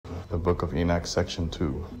The book of Enoch, section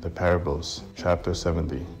 2, the parables, chapter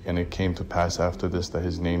 70. And it came to pass after this that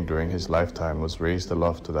his name during his lifetime was raised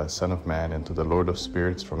aloft to that Son of Man and to the Lord of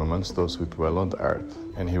spirits from amongst those who dwell on the earth.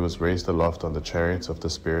 And he was raised aloft on the chariots of the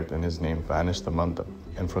Spirit, and his name vanished among them.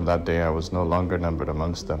 And from that day I was no longer numbered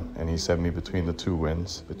amongst them. And he set me between the two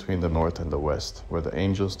winds, between the north and the west, where the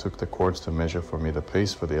angels took the cords to measure for me the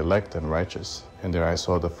place for the elect and righteous. And there I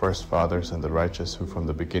saw the first fathers and the righteous who from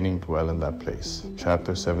the beginning dwell in that place.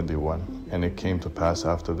 Chapter 71. And it came to pass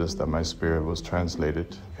after this that my spirit was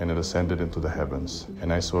translated, and it ascended into the heavens.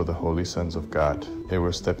 And I saw the holy sons of God. They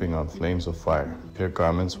were stepping on flames of fire. Their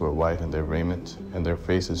garments were white and their raiment, and their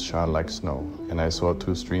faces shone like snow. And I saw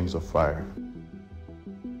two streams of fire.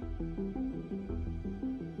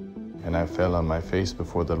 And I fell on my face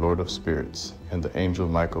before the Lord of spirits. And the angel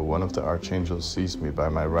Michael, one of the archangels, seized me by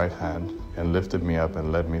my right hand, and lifted me up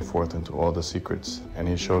and led me forth into all the secrets. And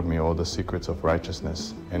he showed me all the secrets of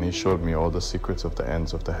righteousness. And he showed me all the secrets of the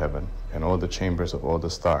ends of the heaven, and all the chambers of all the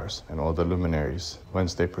stars, and all the luminaries,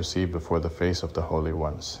 whence they proceed before the face of the holy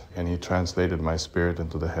ones. And he translated my spirit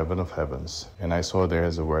into the heaven of heavens. And I saw there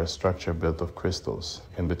as it were a structure built of crystals,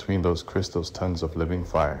 and between those crystals tons of living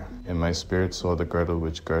fire. And my spirit saw the girdle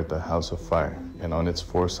which girt the house of fire, and on its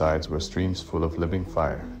four sides were streams full of living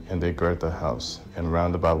fire. And they girt the house, and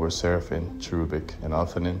round about were seraphim, cherubic, and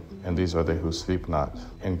Othanim, and these are they who sleep not,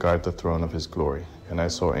 and guard the throne of his glory. And I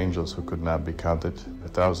saw angels who could not be counted,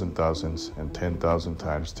 1,000 thousands, and 10,000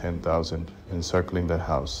 times 10,000, encircling that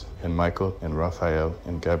house, and Michael, and Raphael,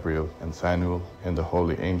 and Gabriel, and Phanuel, and the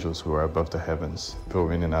holy angels who are above the heavens, go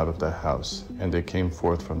in and out of that house. And they came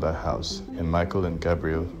forth from that house, and Michael, and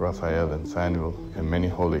Gabriel, Raphael, and Phanuel, and many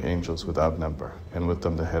holy angels without number, and with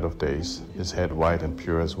them the head of days, his head white and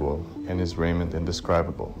pure as wool, and his raiment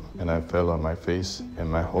indescribable. And I fell on my face, and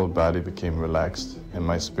my whole body became relaxed, and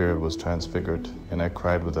my spirit was transfigured, and I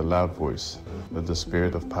cried with a loud voice, with the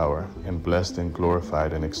spirit of power, and blessed and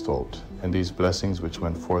glorified and extolled. And these blessings which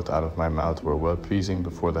went forth out of my mouth were well-pleasing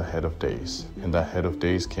before the head of days. And that head of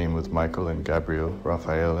days came with Michael and Gabriel,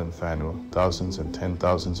 Raphael and Phanuel, thousands and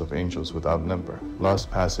 10,000s of angels without number.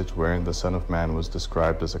 Lost passage wherein the Son of Man was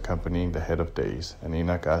described as accompanying the head of days. And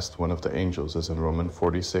Enoch asked one of the angels, as in Romans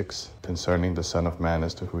 46, concerning the Son of Man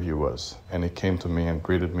as to who he was. And he came to me and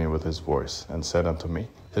greeted me with his voice, and said unto me,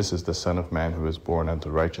 This is the Son of Man who is born unto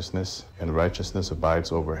righteousness, and righteousness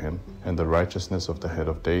abides over him, and the righteousness of the head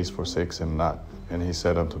of days forsakes him not. And he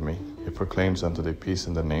said unto me, He proclaims unto thee peace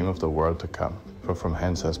in the name of the world to come. For from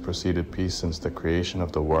hence has proceeded peace since the creation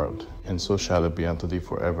of the world. And so shall it be unto thee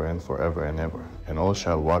forever and forever and ever. And all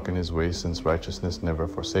shall walk in his ways, since righteousness never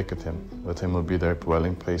forsaketh him. With him will be their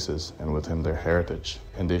dwelling places, and with him their heritage.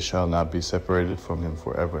 And they shall not be separated from him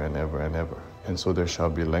forever and ever and ever. And so there shall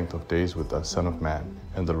be length of days with the Son of Man,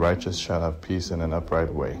 and the righteous shall have peace in an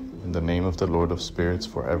upright way, in the name of the Lord of spirits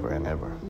forever and ever.